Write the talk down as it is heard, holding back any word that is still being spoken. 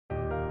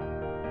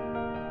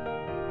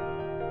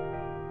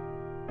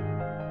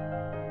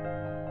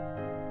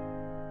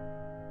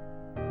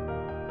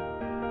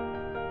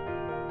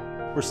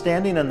We're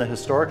standing in the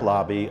historic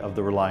lobby of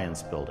the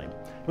Reliance building.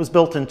 It was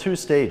built in two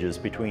stages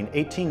between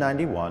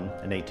 1891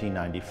 and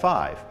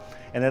 1895,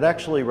 and it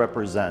actually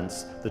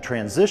represents the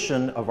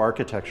transition of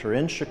architecture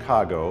in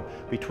Chicago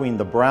between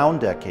the brown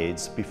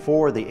decades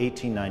before the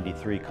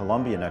 1893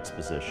 Columbian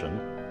Exposition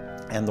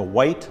and the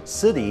white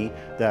city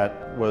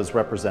that was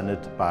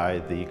represented by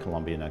the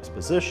Columbian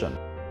Exposition.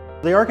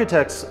 The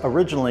architects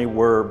originally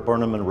were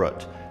Burnham and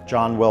Root.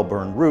 John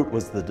Welburn Root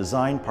was the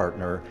design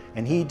partner,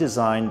 and he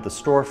designed the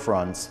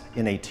storefronts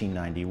in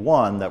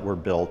 1891 that were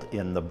built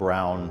in the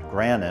brown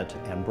granite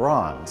and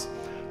bronze.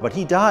 But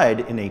he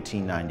died in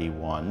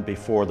 1891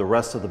 before the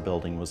rest of the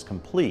building was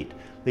complete.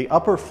 The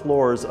upper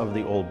floors of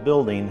the old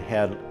building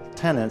had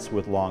tenants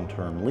with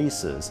long-term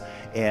leases,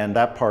 and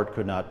that part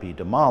could not be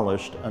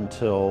demolished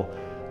until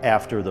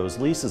after those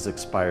leases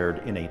expired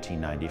in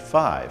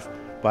 1895.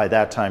 By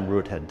that time,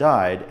 Root had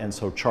died, and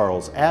so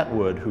Charles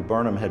Atwood, who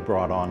Burnham had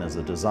brought on as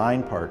a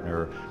design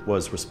partner,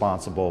 was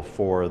responsible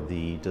for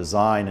the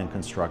design and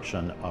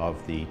construction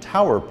of the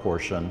tower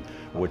portion,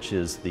 which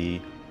is the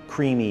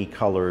creamy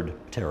colored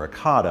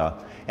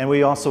terracotta. And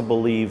we also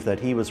believe that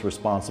he was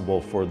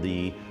responsible for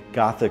the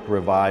Gothic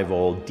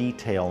revival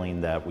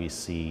detailing that we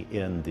see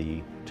in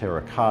the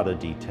terracotta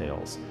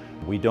details.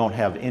 We don't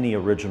have any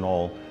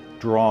original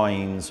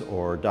drawings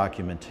or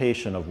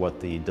documentation of what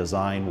the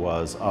design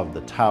was of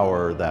the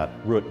tower that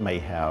Root may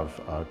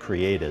have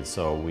created,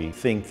 so we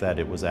think that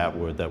it was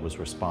Atwood that was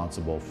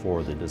responsible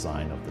for the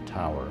design of the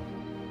tower.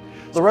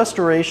 The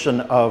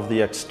restoration of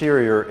the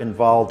exterior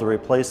involved the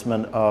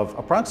replacement of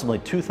approximately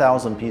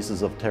 2,000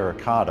 pieces of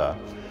terracotta.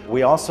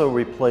 We also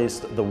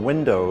replaced the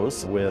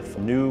windows with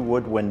new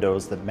wood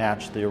windows that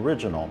matched the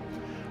original.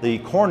 The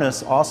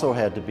cornice also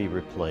had to be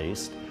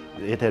replaced.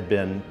 It had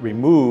been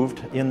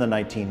removed in the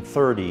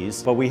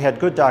 1930s, but we had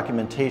good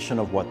documentation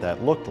of what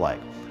that looked like.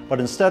 But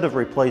instead of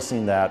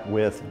replacing that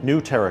with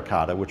new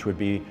terracotta, which would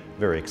be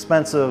very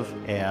expensive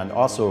and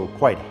also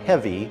quite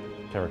heavy,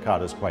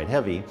 terracotta is quite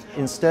heavy,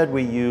 instead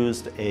we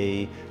used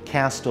a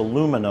cast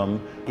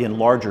aluminum in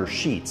larger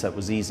sheets that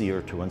was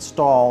easier to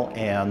install,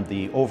 and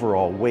the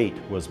overall weight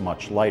was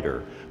much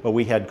lighter. But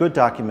we had good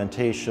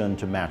documentation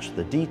to match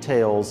the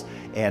details,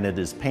 and it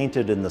is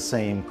painted in the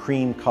same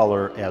cream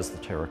color as the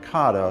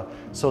terracotta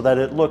so that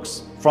it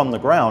looks, from the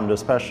ground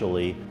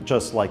especially,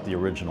 just like the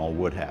original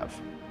would have.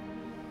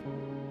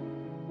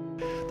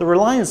 The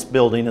Reliance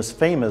building is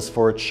famous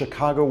for its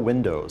Chicago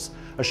windows.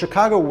 A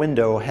Chicago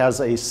window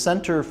has a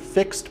center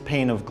fixed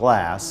pane of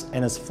glass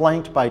and is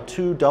flanked by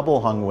two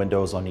double-hung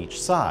windows on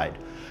each side.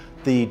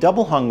 The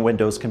double-hung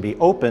windows can be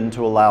opened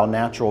to allow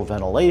natural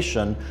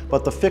ventilation,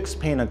 but the fixed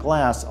pane of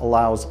glass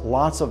allows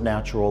lots of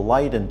natural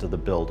light into the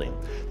building.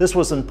 This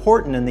was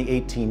important in the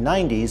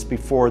 1890s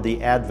before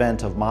the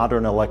advent of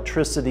modern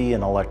electricity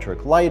and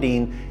electric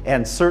lighting,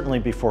 and certainly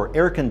before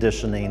air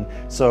conditioning,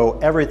 so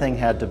everything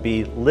had to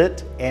be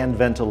lit and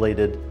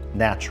ventilated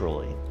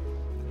naturally.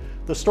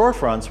 The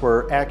storefronts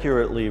were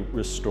accurately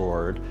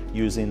restored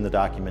using the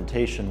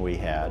documentation we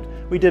had.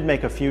 We did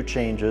make a few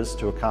changes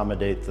to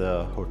accommodate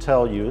the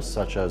hotel use,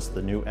 such as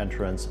the new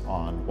entrance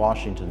on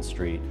Washington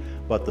Street,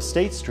 but the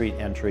State Street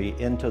entry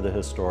into the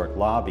historic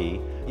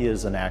lobby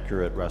is an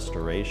accurate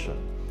restoration.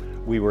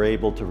 We were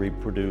able to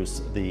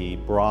reproduce the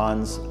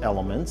bronze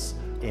elements,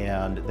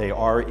 and they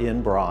are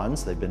in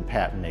bronze. They've been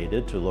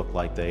patinated to look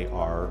like they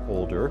are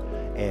older,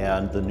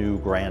 and the new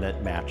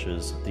granite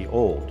matches the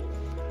old.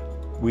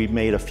 We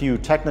made a few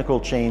technical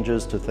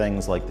changes to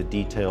things like the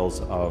details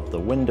of the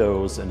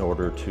windows in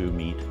order to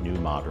meet new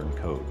modern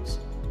codes.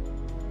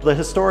 The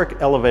historic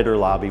elevator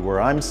lobby where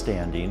I'm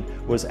standing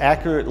was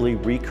accurately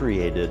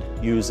recreated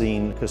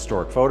using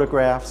historic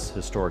photographs,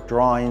 historic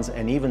drawings,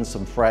 and even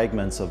some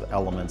fragments of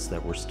elements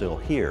that were still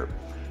here.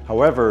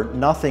 However,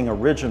 nothing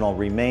original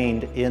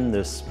remained in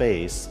this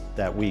space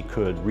that we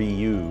could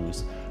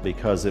reuse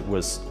because it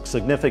was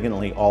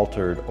significantly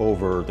altered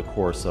over the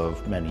course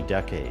of many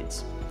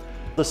decades.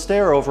 The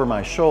stair over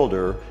my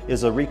shoulder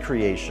is a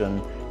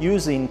recreation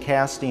using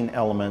casting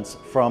elements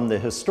from the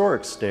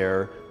historic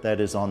stair that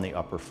is on the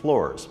upper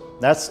floors.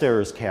 That stair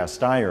is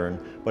cast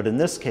iron, but in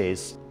this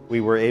case, we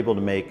were able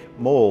to make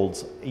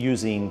molds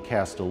using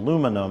cast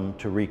aluminum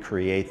to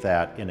recreate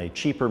that in a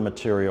cheaper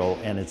material,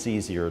 and it's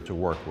easier to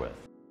work with.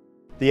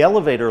 The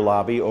elevator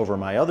lobby over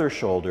my other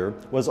shoulder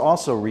was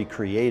also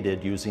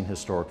recreated using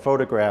historic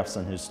photographs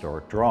and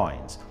historic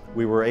drawings.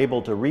 We were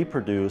able to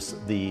reproduce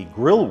the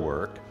grille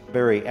work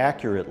very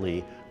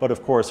accurately, but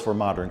of course for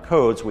modern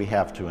codes we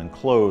have to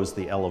enclose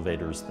the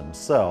elevators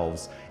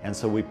themselves, and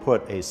so we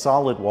put a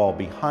solid wall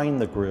behind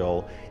the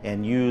grille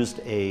and used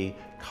a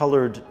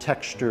colored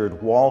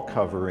textured wall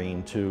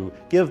covering to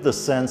give the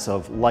sense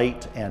of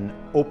light and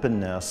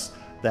openness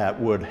that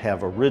would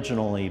have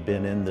originally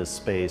been in this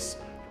space,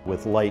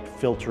 with light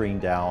filtering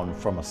down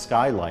from a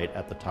skylight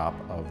at the top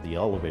of the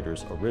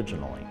elevators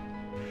originally.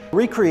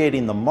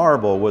 Recreating the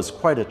marble was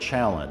quite a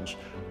challenge.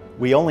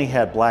 We only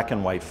had black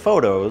and white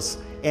photos,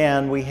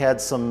 and we had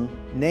some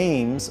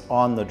names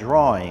on the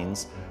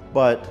drawings,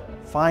 but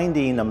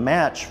finding a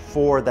match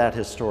for that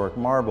historic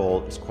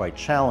marble is quite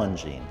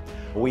challenging.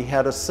 We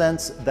had a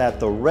sense that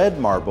the red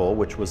marble,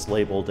 which was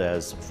labeled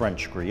as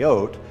French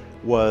Griot,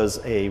 was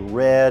a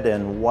red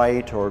and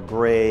white or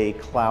gray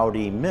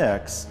cloudy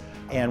mix,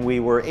 and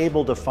we were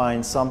able to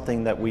find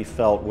something that we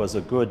felt was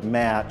a good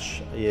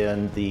match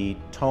in the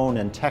tone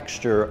and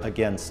texture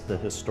against the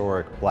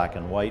historic black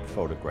and white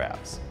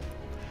photographs.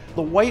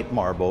 The white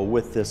marble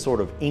with this sort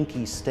of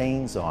inky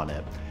stains on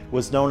it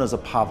was known as a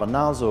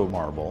Pavonazzo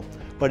marble,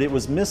 but it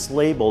was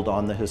mislabeled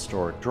on the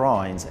historic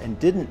drawings and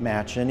didn't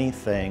match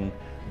anything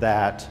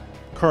that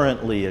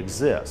currently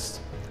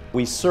exists.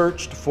 We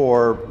searched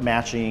for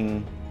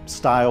matching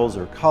styles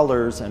or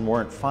colors and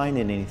weren't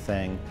finding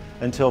anything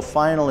until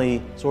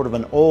finally sort of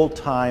an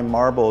old-time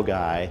marble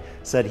guy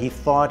said he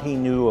thought he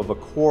knew of a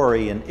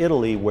quarry in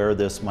Italy where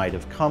this might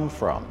have come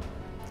from.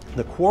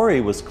 The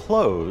quarry was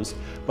closed,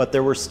 but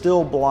there were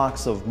still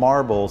blocks of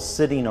marble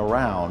sitting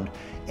around,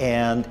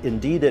 and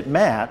indeed it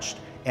matched,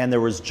 and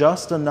there was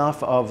just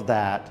enough of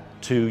that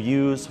to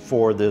use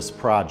for this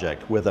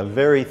project with a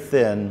very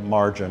thin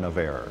margin of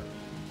error.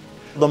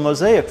 The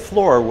mosaic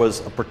floor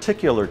was a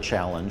particular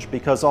challenge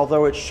because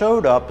although it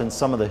showed up in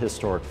some of the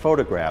historic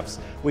photographs,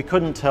 we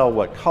couldn't tell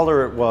what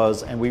color it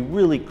was and we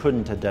really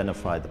couldn't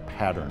identify the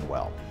pattern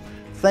well.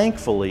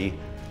 Thankfully,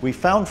 we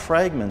found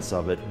fragments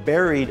of it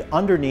buried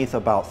underneath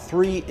about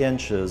 3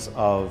 inches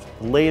of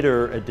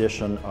later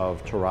edition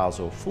of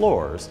terrazzo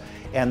floors,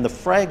 and the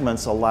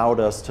fragments allowed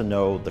us to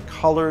know the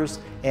colors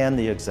and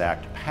the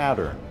exact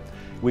pattern.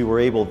 We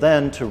were able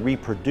then to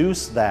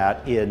reproduce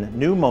that in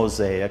new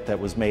mosaic that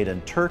was made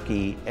in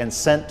Turkey and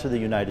sent to the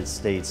United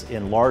States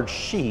in large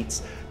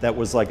sheets that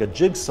was like a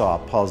jigsaw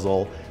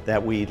puzzle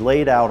that we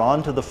laid out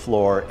onto the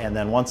floor, and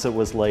then once it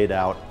was laid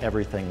out,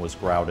 everything was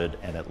grouted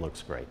and it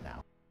looks great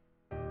now.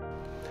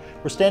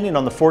 We're standing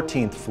on the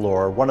 14th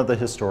floor, one of the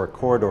historic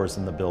corridors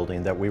in the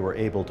building that we were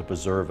able to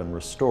preserve and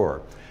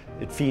restore.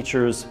 It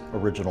features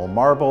original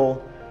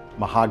marble,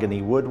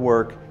 mahogany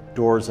woodwork,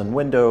 doors and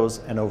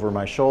windows, and over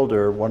my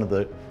shoulder, one of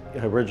the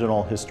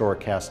original historic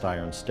cast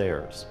iron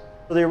stairs.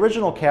 The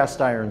original cast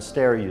iron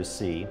stair you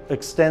see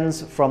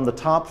extends from the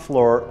top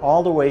floor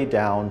all the way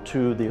down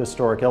to the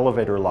historic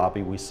elevator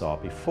lobby we saw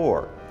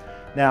before.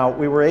 Now,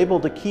 we were able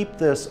to keep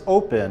this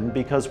open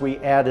because we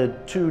added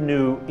 2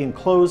 new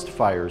enclosed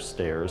fire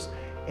stairs,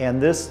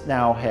 and this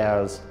now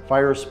has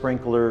fire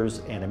sprinklers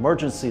and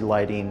emergency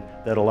lighting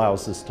that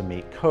allows us to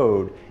meet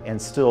code and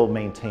still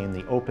maintain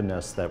the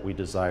openness that we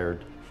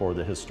desired for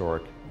the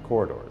historic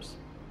corridors.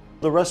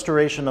 The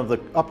restoration of the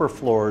upper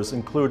floors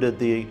included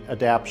the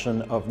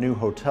adaptation of new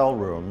hotel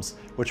rooms,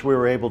 which we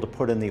were able to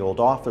put in the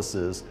old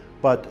offices,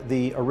 but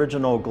the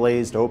original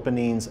glazed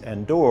openings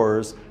and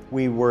doors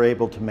we were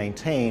able to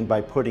maintain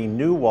by putting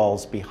new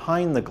walls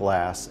behind the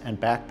glass and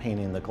back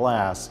painting the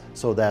glass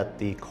so that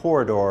the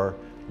corridor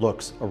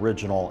looks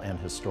original and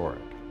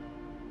historic.